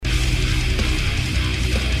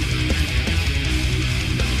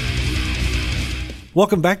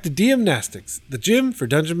Welcome back to DM-Nastics, the gym for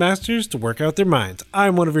dungeon masters to work out their minds.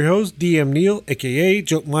 I'm one of your hosts, DM Neil, aka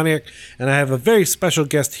Joke Maniac, and I have a very special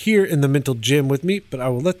guest here in the mental gym with me, but I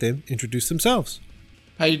will let them introduce themselves.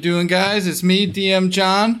 How you doing, guys? It's me, DM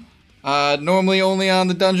John. Normally only on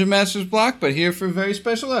the Dungeon Masters block, but here for a very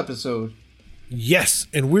special episode. Yes,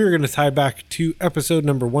 and we're going to tie back to episode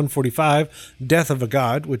number 145, Death of a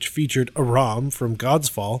God, which featured Aram from God's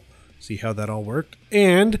Fall. See how that all worked.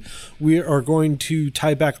 And we are going to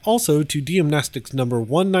tie back also to DM-Nastics number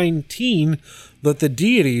 119, Let the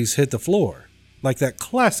Deities Hit the Floor. Like that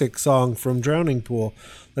classic song from Drowning Pool,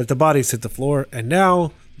 Let the Bodies Hit the Floor. And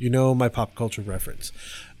now you know my pop culture reference.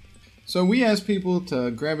 So we asked people to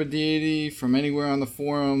grab a deity from anywhere on the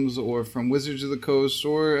forums or from Wizards of the Coast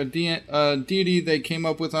or a deity they came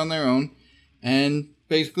up with on their own and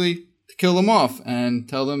basically to kill them off and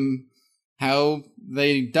tell them how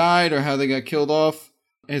they died or how they got killed off,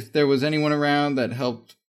 if there was anyone around that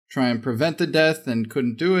helped try and prevent the death and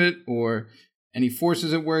couldn't do it, or any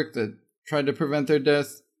forces at work that tried to prevent their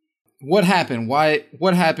death. What happened?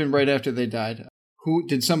 What happened right after they died? Who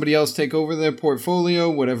did somebody else take over their portfolio,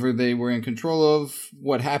 whatever they were in control of?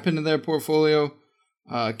 What happened to their portfolio?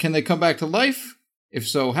 Can they come back to life? If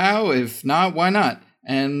so, how? If not, why not?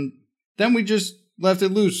 And then we just left it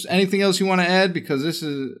loose. Anything else you want to add? Because this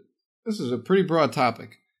is a pretty broad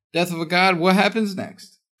topic. Death of a God, what happens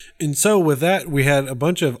next? And so with that, we had a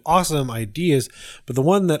bunch of awesome ideas, but the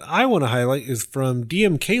one that I want to highlight is from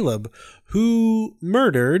DM Caleb, who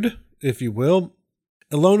murdered, if you will,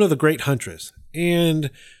 Ilona the Great Huntress. And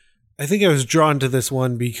I think I was drawn to this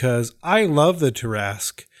one because I love the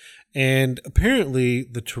Tarrasque, and apparently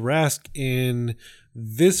the Tarrasque in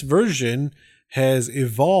this version has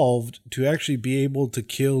evolved to actually be able to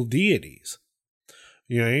kill deities.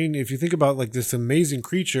 You know, if you think about like this amazing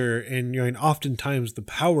creature, and you know, and oftentimes the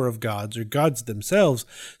power of gods or gods themselves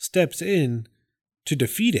steps in to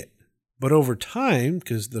defeat it. But over time,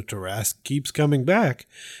 because the Tarrasque keeps coming back,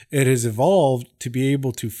 it has evolved to be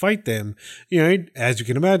able to fight them. You know, as you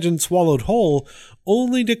can imagine, swallowed whole,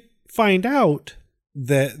 only to find out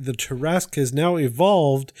that the Tarrasque has now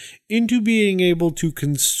evolved into being able to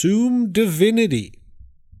consume divinity,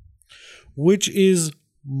 which is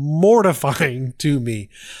mortifying to me.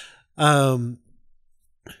 And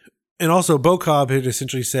also Bokob had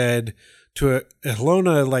essentially said to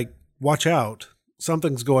Ilona, like, watch out,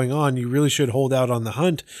 something's going on, you really should hold out on the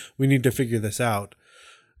hunt, we need to figure this out.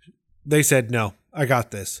 They said, no, I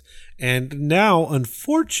got this. And now,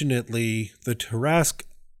 unfortunately, the Tarrasque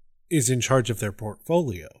is in charge of their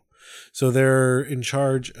portfolio. So they're in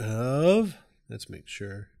charge of, let's make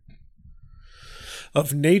sure,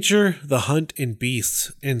 of nature, the hunt, and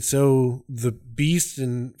beasts. And so the beasts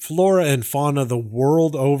and flora and fauna the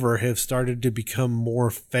world over have started to become more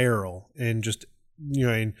feral and just, you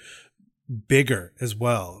know, and bigger as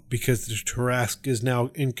well, because the Tarrasque is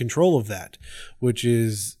now in control of that, which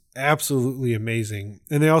is absolutely amazing.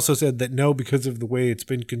 And they also said that no, because of the way it's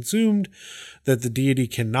been consumed, that the deity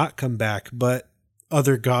cannot come back, but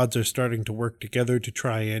other gods are starting to work together to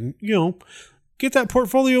try and, you know, get that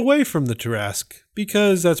portfolio away from the Tarrasque,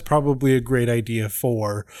 because that's probably a great idea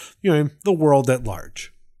for, you know, the world at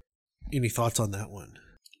large. Any thoughts on that one?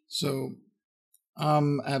 So,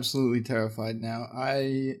 I'm absolutely terrified now.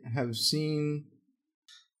 I have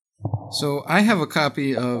a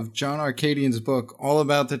copy of John Arcadian's book all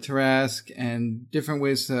about the Tarrasque and different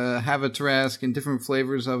ways to have a Tarrasque and different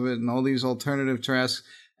flavors of it and all these alternative Tarrasques.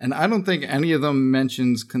 And I don't think any of them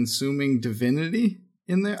mentions consuming divinity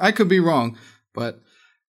in there. I could be wrong, but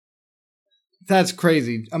that's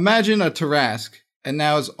crazy. Imagine a Tarrasque, and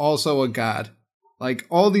now it's also a god. Like,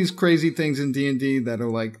 all these crazy things in D&D that are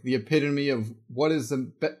like the epitome of what is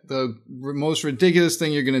the most ridiculous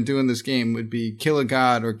thing you're going to do in this game would be kill a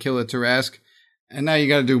god or kill a Tarrasque. And now you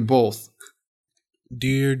got to do both.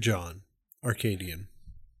 Dear John Arcadian,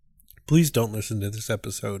 please don't listen to this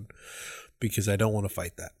episode, because I don't want to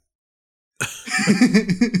fight that.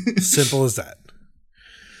 Simple as that.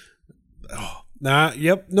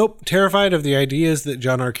 Nope. Terrified of the ideas that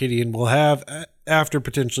John Arcadian will have after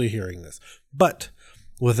potentially hearing this. But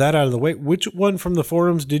with that out of the way, which one from the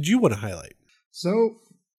forums did you want to highlight? So,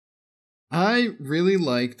 I really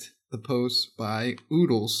liked the post by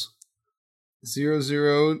Oodles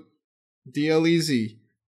 00DLEZ.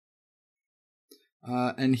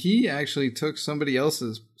 And he actually took somebody else,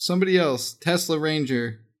 Tesla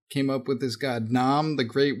Ranger, came up with this god, Nam, the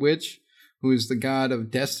Great Witch, who is the god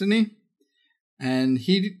of destiny. And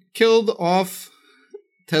he killed off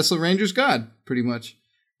Tesla Ranger's god, pretty much.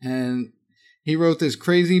 And he wrote this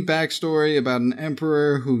crazy backstory about an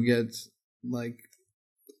emperor who gets, like,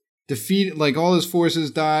 defeat, like all his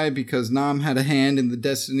forces die because Nam had a hand in the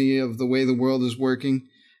destiny of the way the world is working.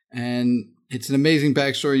 And it's an amazing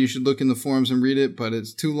backstory. You should look in the forums and read it, but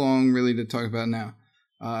it's too long really to talk about now.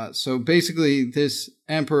 So basically, this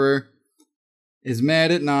emperor is mad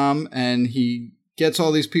at Nam, and he gets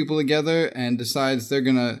all these people together and decides they're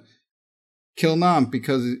going to kill Nam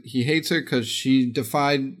because he hates her because she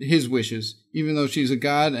defied his wishes, even though she's a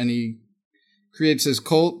god, and he creates this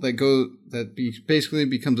cult that basically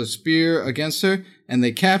becomes a spear against her, and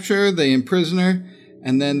they capture her, they imprison her,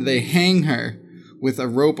 and then they hang her with a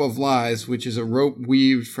rope of lies, which is a rope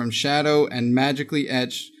weaved from shadow and magically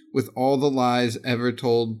etched with all the lies ever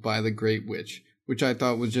told by the Great Witch, which I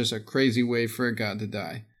thought was just a crazy way for a god to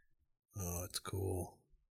die. Oh, that's cool.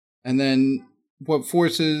 And then what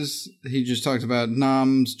forces he just talked about,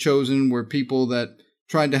 Nam's chosen were people that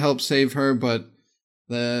tried to help save her, but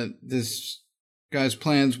this guy's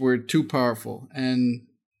plans were too powerful. And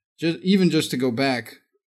just to go back,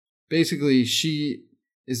 basically she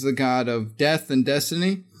is the god of death and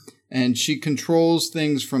destiny, and she controls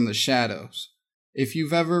things from the shadows. If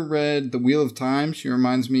you've ever read The Wheel of Time, she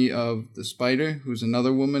reminds me of the Spider, who's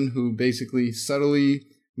another woman who basically subtly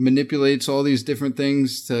manipulates all these different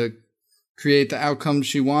things to create the outcomes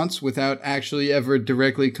she wants without actually ever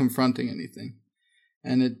directly confronting anything.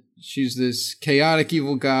 And she's this chaotic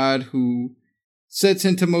evil god who sets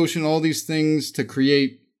into motion all these things to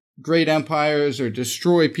create great empires or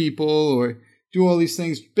destroy people or do all these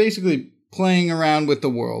things, basically playing around with the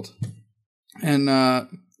world. And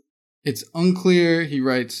it's unclear, he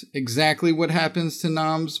writes, exactly what happens to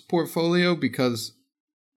Nam's portfolio, because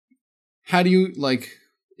how do you,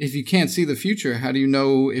 if you can't see the future, how do you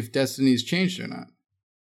know if destiny's changed or not?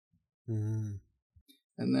 Mm.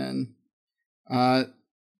 And then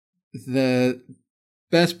the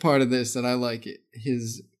best part of this that I like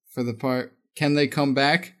is for the part, can they come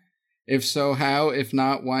back? If so, how? If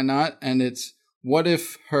not, why not? And it's, what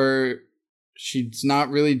if she's not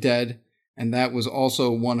really dead, and that was also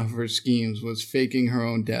one of her schemes, was faking her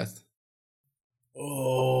own death.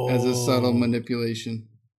 Oh. As a subtle manipulation.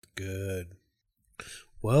 Good.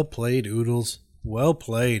 Well played, Oodles. Well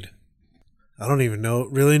played. I don't even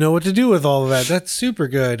really know what to do with all of that. That's super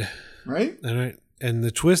good. Right? All right. And the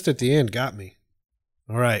twist at the end got me.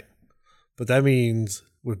 All right. But that means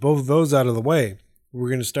with both of those out of the way, we're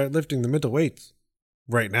going to start lifting the mental weights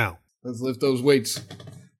right now. Let's lift those weights.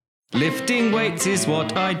 Lifting weights is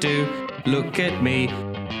what I do. Look at me.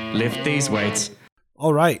 Lift these weights.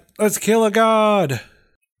 All right. Let's kill a god.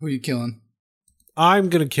 Who are you killing? I'm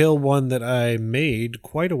going to kill one that I made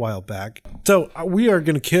quite a while back. So we are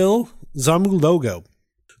going to kill Zamu-Logo,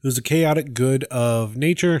 who's a chaotic good of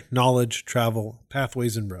nature, knowledge, travel,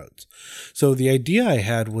 pathways, and roads. So the idea I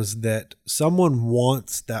had was that someone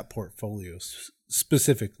wants that portfolio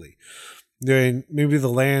specifically. Maybe the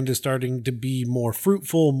land is starting to be more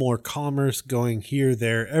fruitful, more commerce going here,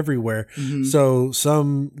 there, everywhere. Mm-hmm. So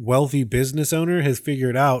some wealthy business owner has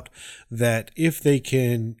figured out that if they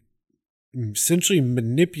can essentially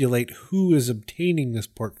manipulate who is obtaining this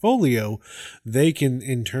portfolio, they can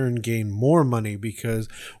in turn gain more money, because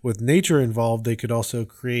with nature involved, they could also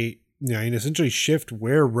create, and essentially shift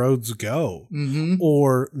where roads go, mm-hmm.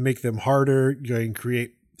 or make them harder, and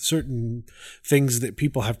create certain things that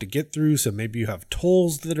people have to get through. So maybe you have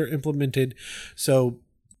tolls that are implemented. So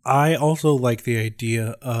I also like the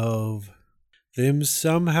idea of them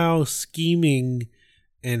somehow scheming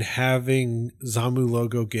and having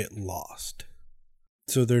Zamu-Logo get lost.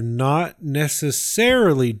 So they're not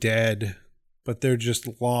necessarily dead, but they're just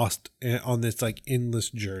lost on this endless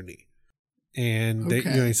journey. And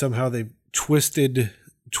they, somehow they've twisted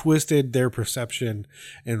their perception,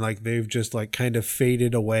 and they've just kind of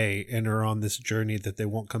faded away and are on this journey that they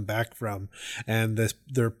won't come back from. And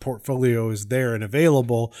their portfolio is there and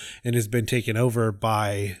available and has been taken over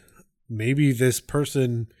by maybe this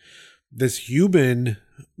person, this human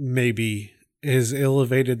maybe has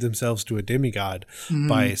elevated themselves to a demigod, mm-hmm.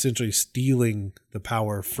 by essentially stealing the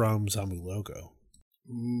power from Zamu-Logo.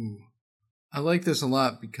 Ooh. I like this a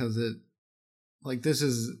lot because this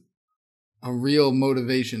is a real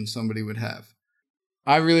motivation somebody would have.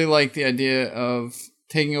 I really like the idea of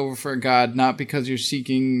taking over for a god, not because you're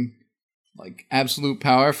seeking absolute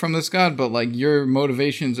power from this god, but your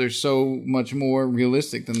motivations are so much more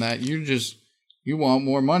realistic than that. You want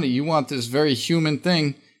more money. You want this very human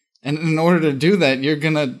thing. And in order to do that, you're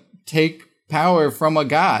going to take power from a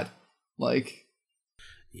god.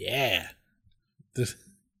 Yeah.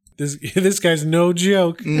 This guy's no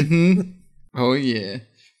joke. Mm-hmm. Oh, yeah.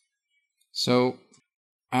 So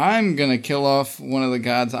I'm going to kill off one of the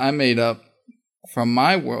gods I made up from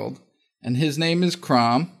my world, and his name is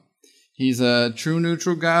Crom. He's a true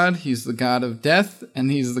neutral god. He's the god of death,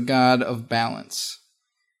 and he's the god of balance.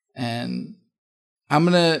 And I'm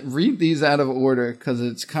going to read these out of order because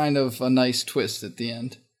it's kind of a nice twist at the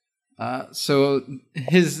end. So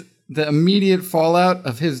the immediate fallout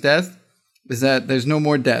of his death is that there's no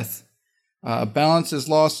more death. Balance is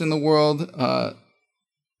lost in the world.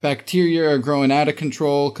 Bacteria are growing out of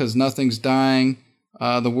control because nothing's dying.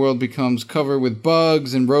 The world becomes covered with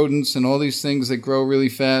bugs and rodents and all these things that grow really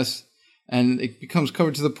fast. And it becomes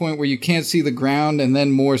covered to the point where you can't see the ground, and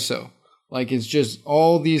then more so. Like, it's just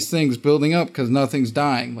all these things building up because nothing's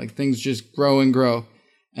dying. Like, things just grow and grow.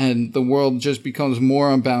 And the world just becomes more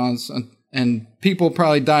unbalanced. And people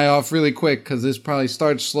probably die off really quick because this probably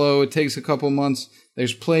starts slow. It takes a couple months.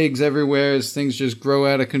 There's plagues everywhere as things just grow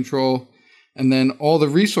out of control. And then all the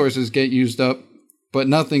resources get used up, but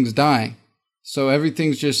nothing's dying. So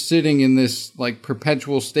everything's just sitting in this, like,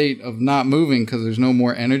 perpetual state of not moving because there's no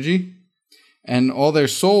more energy. And all their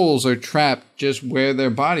souls are trapped just where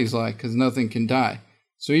their bodies lie because nothing can die.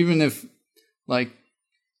 So even if, like,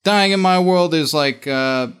 dying in my world is like,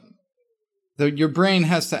 your brain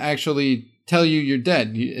has to actually tell you you're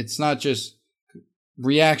dead. It's not just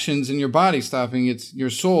reactions in your body stopping. It's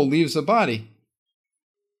your soul leaves the body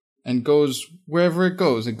and goes wherever it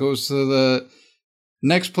goes. It goes to the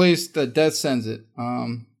next place that death sends it.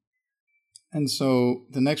 And so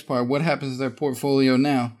the next part, what happens to their portfolio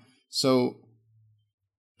now? So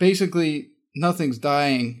basically, nothing's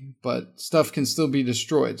dying, but stuff can still be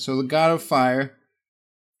destroyed. So the god of fire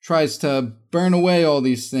tries to burn away all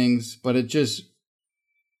these things, but it just,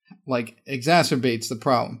 like, exacerbates the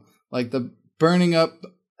problem. Like, the burning up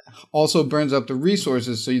also burns up the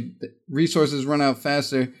resources, so the resources run out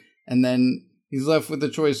faster, and then he's left with the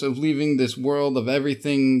choice of leaving this world of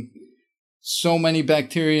everything, so many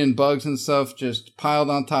bacteria and bugs and stuff just piled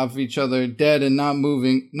on top of each other, dead and not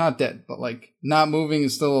moving. Not dead, but like not moving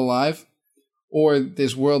and still alive. Or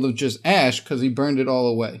this world of just ash because he burned it all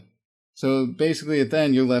away. So basically at the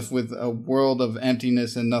end you're left with a world of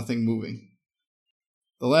emptiness and nothing moving.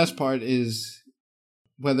 The last part is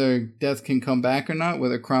whether death can come back or not,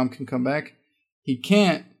 whether Crom can come back. He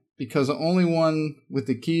can't, because the only one with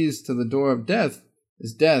the keys to the door of death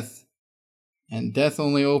is death. And death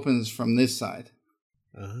only opens from this side.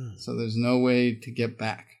 So there's no way to get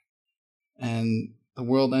back. And the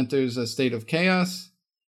world enters a state of chaos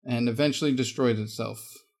and eventually destroys itself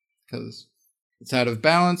because it's out of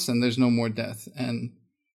balance and there's no more death. And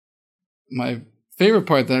my favorite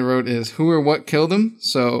part that I wrote is who or what killed him.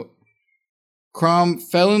 So Crom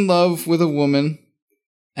fell in love with a woman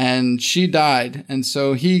and she died. And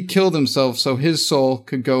so he killed himself so his soul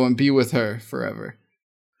could go and be with her forever.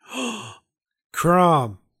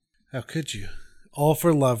 Crom, how could you? All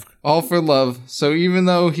for love. All for love. So even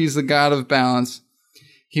though he's the god of balance,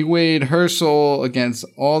 he weighed her soul against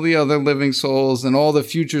all the other living souls and all the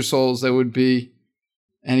future souls that would be,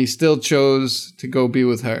 and he still chose to go be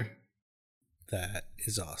with her. That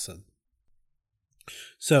is awesome.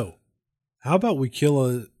 So, how about we kill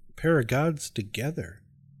a pair of gods together?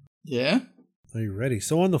 Yeah? Are you ready?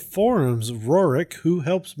 So on the forums, Rorik, who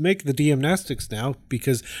helps make the DM-Nastics now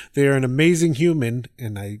because they are an amazing human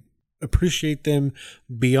and I appreciate them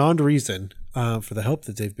beyond reason for the help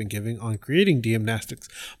that they've been giving on creating DM-Nastics.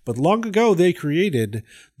 But long ago, they created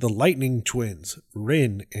the Lightning Twins,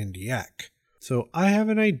 Rin and Yak. So I have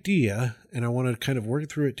an idea and I want to kind of work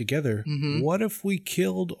through it together. Mm-hmm. What if we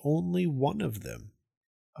killed only one of them?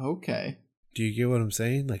 Okay. Do you get what I'm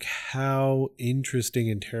saying? Like, how interesting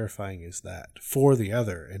and terrifying is that for the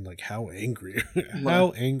other? And like, how angry,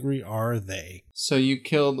 how angry are they? So you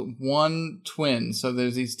killed one twin. So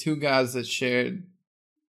there's these two gods that shared.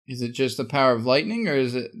 Is it just the power of lightning, or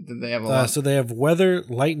is it? Did they have a lot? So they have weather,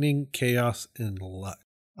 lightning, chaos, and luck.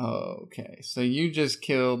 Oh, okay. So you just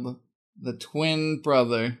killed the twin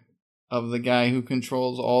brother of the guy who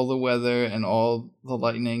controls all the weather and all the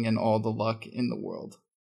lightning and all the luck in the world.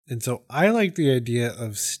 And so I like the idea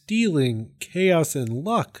of stealing chaos and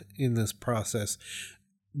luck in this process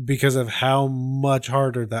because of how much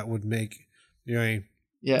harder that would make, you know,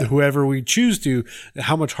 whoever we choose to,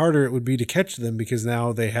 how much harder it would be to catch them because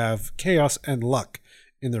now they have chaos and luck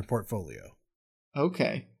in their portfolio.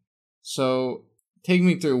 Okay. So take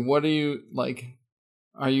me through. What are you like?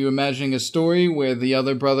 Are you imagining a story where the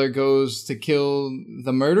other brother goes to kill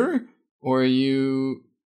the murderer? Or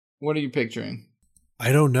what are you picturing?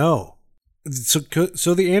 I don't know.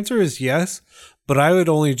 So the answer is yes, but I would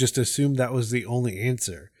only just assume that was the only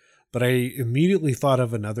answer. But I immediately thought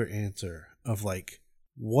of another answer of like,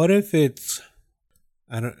 what if it's,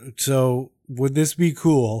 so would this be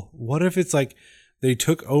cool? What if it's like they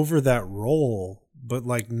took over that role but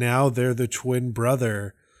like now they're the twin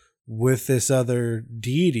brother with this other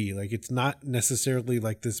deity. Like it's not necessarily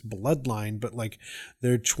like this bloodline, but like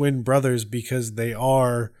they're twin brothers because they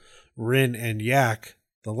are Rin and Yak,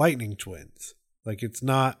 the lightning twins. Like it's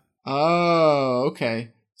not. Oh,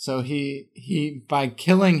 okay. So he by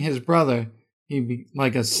killing his brother, he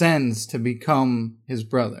like ascends to become his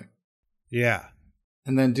brother. Yeah.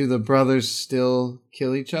 And then do the brothers still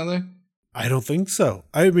kill each other? I don't think so.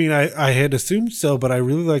 I mean, I had assumed so, but I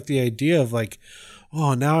really like the idea of like,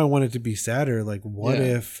 oh, now I want it to be sadder. Like, what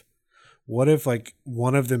if like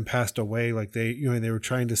one of them passed away? Like they were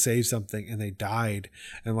trying to save something and they died,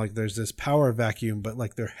 and like there's this power vacuum, but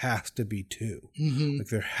like there has to be two. Mm-hmm. Like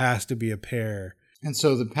there has to be a pair. And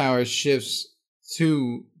so the power shifts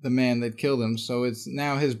to the man that killed him. So it's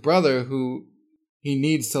now his brother who he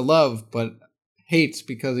needs to love, but hates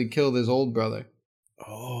because he killed his old brother.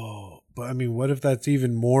 Oh, but I mean, what if that's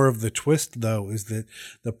even more of the twist, though, is that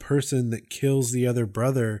the person that kills the other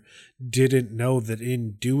brother didn't know that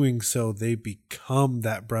in doing so, they become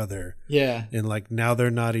that brother. Yeah. And like now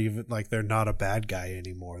they're not even like they're not a bad guy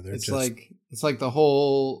anymore. They're it's like the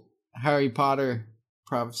whole Harry Potter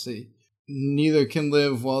prophecy. Neither can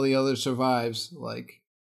live while the other survives. Like,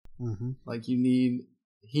 like he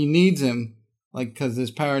needs him, like, because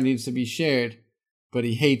his power needs to be shared, but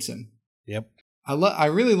he hates him. Yep. I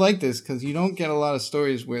really like this because you don't get a lot of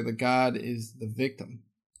stories where the god is the victim.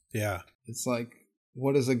 Yeah. It's like,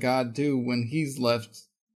 what does a god do when he's left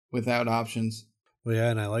without options? Well,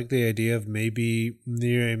 yeah, and I like the idea of maybe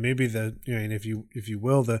the and if you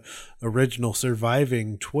will, the original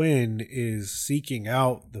surviving twin is seeking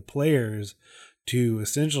out the players to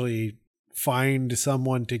essentially find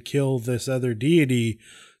someone to kill this other deity,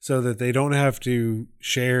 so that they don't have to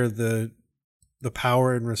share the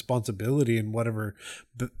power and responsibility and whatever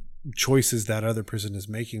choices that other person is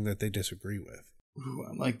making that they disagree with. Ooh,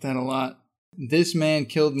 I like that a lot. This man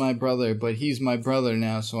killed my brother, but he's my brother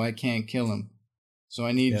now, so I can't kill him. So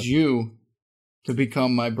I need you to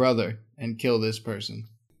become my brother and kill this person.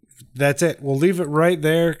 That's it. We'll leave it right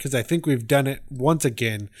there because I think we've done it once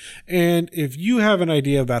again. And if you have an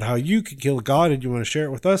idea about how you can kill a god and you want to share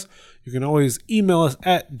it with us, you can always email us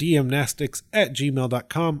at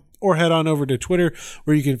dmnastics@gmail.com or head on over to Twitter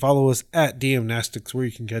where you can follow us at DM-Nastics, where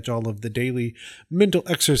you can catch all of the daily mental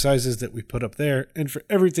exercises that we put up there. And for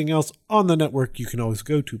everything else on the network, you can always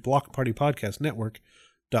go to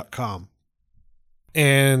blockpartypodcastnetwork.com.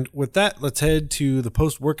 And with that, let's head to the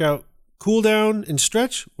post-workout cool down and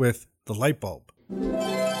stretch with the light bulb.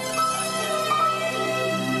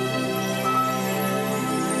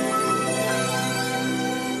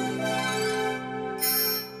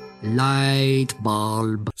 Light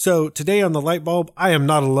bulb. So today on the light bulb, I am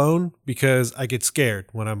not alone because I get scared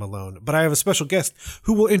when I'm alone, but I have a special guest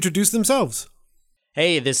who will introduce themselves.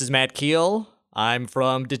 Hey, this is Matt Keel. I'm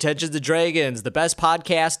from Detentions of Dragons, the best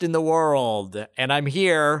podcast in the world, and I'm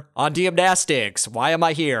here on DM-Nastics. Why am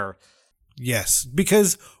I here? Yes,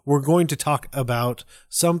 because we're going to talk about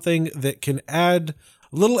something that can add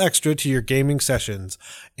a little extra to your gaming sessions.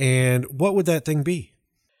 And what would that thing be?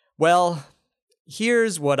 Well,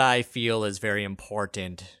 here's what I feel is very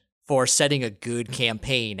important for setting a good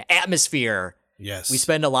campaign. Atmosphere. Yes. We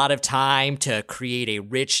spend a lot of time to create a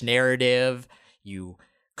rich narrative. You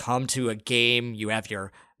come to a game, you have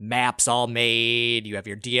your maps all made, you have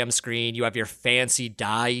your DM screen, you have your fancy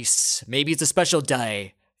dice. Maybe it's a special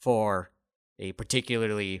die for a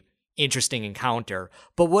particularly interesting encounter.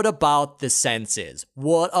 But what about the senses?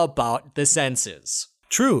 What about the senses?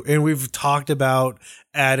 True. And we've talked about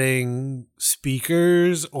adding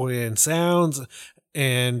speakers and sounds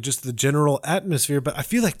and just the general atmosphere, but I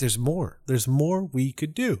feel like there's more. There's more we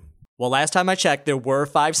could do. Well, last time I checked, there were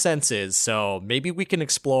 5 senses, so maybe we can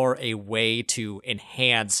explore a way to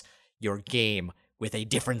enhance your game with a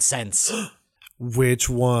different sense. Which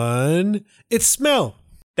one? It's smell.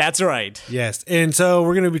 That's right. Yes. And so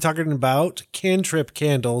we're going to be talking about cantrip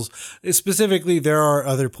candles. Specifically, there are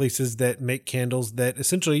other places that make candles that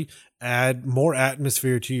essentially add more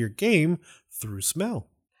atmosphere to your game through smell.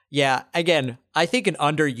 Yeah, again, I think an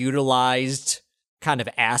underutilized kind of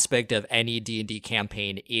aspect of any D&D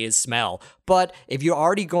campaign is smell. But if you're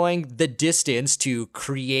already going the distance to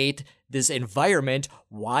create this environment,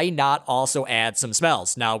 why not also add some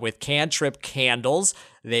smells? Now, with cantrip candles,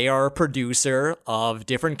 they are a producer of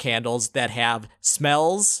different candles that have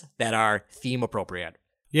smells that are theme appropriate.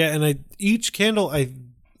 Yeah, and each candle,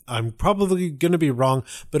 I'm probably going to be wrong,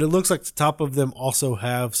 but it looks like the top of them also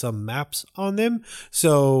have some maps on them.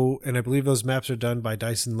 So, and I believe those maps are done by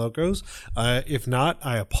Dyson Logos. If not,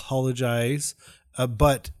 I apologize.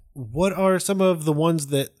 But what are some of the ones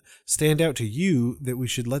that stand out to you that we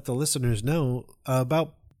should let the listeners know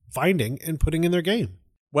about finding and putting in their game?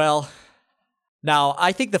 Well, now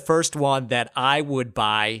I think the first one that I would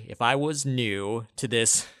buy if I was new to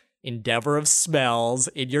this endeavor of smells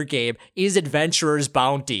in your game is Adventurer's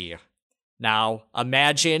Bounty. Now,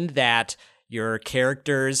 imagine that your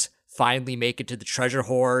characters finally make it to the treasure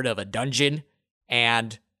hoard of a dungeon,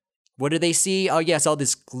 and what do they see? Oh, yes, all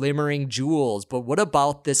this glimmering jewels, but what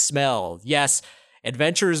about this smell? Yes,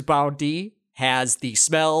 Adventurer's Bounty has the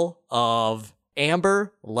smell of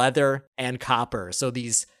amber, leather, and copper. So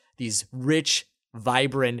these rich,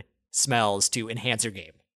 vibrant smells to enhance your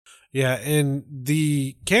game. Yeah, and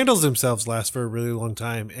the candles themselves last for a really long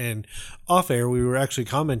time. And off air, we were actually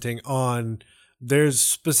commenting on there's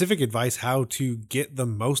specific advice how to get the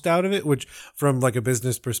most out of it, which from like a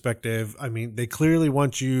business perspective, I mean, they clearly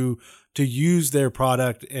want you to use their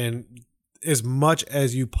product and as much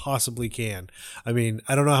as you possibly can. I mean,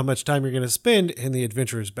 I don't know how much time you're going to spend in the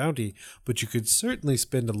Adventurer's Bounty, but you could certainly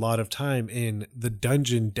spend a lot of time in the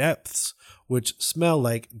dungeon depths, which smell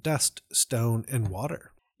like dust, stone, and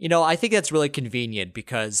water. You know, I think that's really convenient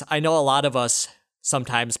because I know a lot of us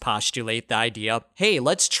sometimes postulate the idea, hey,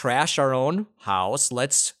 let's trash our own house.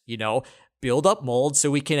 Let's, build up mold so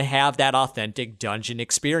we can have that authentic dungeon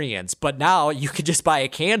experience. But now you can just buy a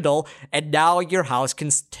candle and now your house can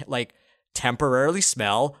temporarily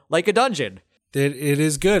smell like a dungeon. It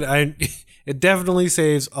is good. It definitely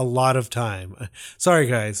saves a lot of time. Sorry,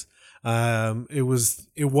 guys.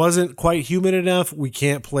 It wasn't quite humid enough. We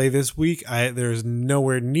can't play this week. There's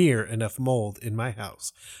nowhere near enough mold in my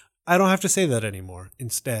house. I don't have to say that anymore.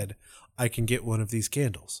 Instead, I can get one of these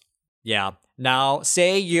candles. Yeah. Now,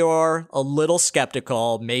 say you're a little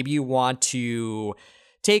skeptical. Maybe you want to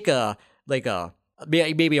take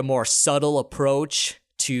maybe a more subtle approach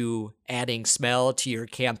to adding smell to your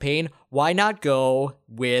campaign. Why not go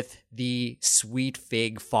with the Sweet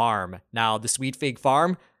Fig Farm? Now, the Sweet Fig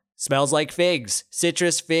Farm smells like figs,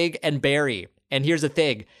 citrus, fig, and berry. And here's the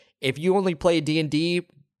thing. If you only play D&D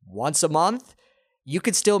once a month, you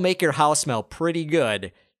could still make your house smell pretty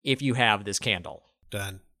good if you have this candle.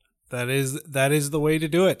 Done. That is the way to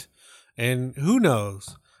do it. And who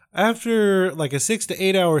knows? After like a 6 to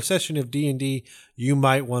 8 hour session of D&D, you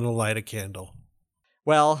might want to light a candle.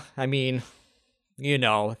 Well, I mean,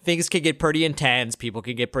 things can get pretty intense. People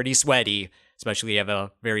can get pretty sweaty, especially if you have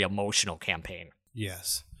a very emotional campaign.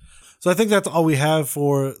 Yes. So I think that's all we have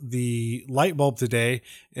for the light bulb today.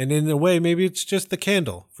 And in a way, maybe it's just the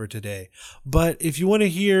candle for today. But if you want to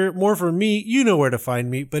hear more from me, you know where to find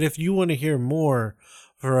me. But if you want to hear more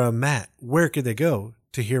from Matt, where could they go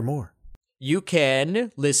to hear more? You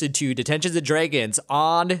can listen to Detentions and Dragons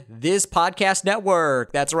on this podcast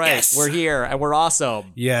network. That's right. Yes. We're here and we're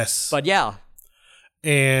awesome. Yes. But yeah.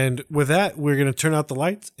 And with that, we're going to turn out the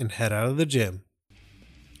lights and head out of the gym.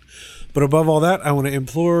 But above all that, I want to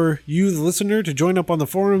implore you, the listener, to join up on the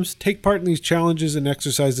forums, take part in these challenges and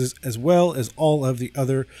exercises, as well as all of the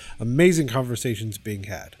other amazing conversations being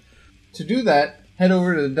had. To do that, head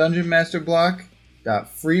over to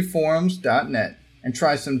dungeonmasterblock.freeforums.net and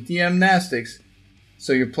try some DM-Nastics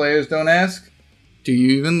so your players don't ask, do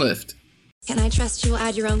you even lift? Can I trust you'll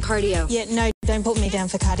add your own cardio? Yeah, no, don't put me down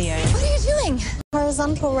for cardio. What are you doing?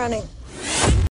 Horizontal running.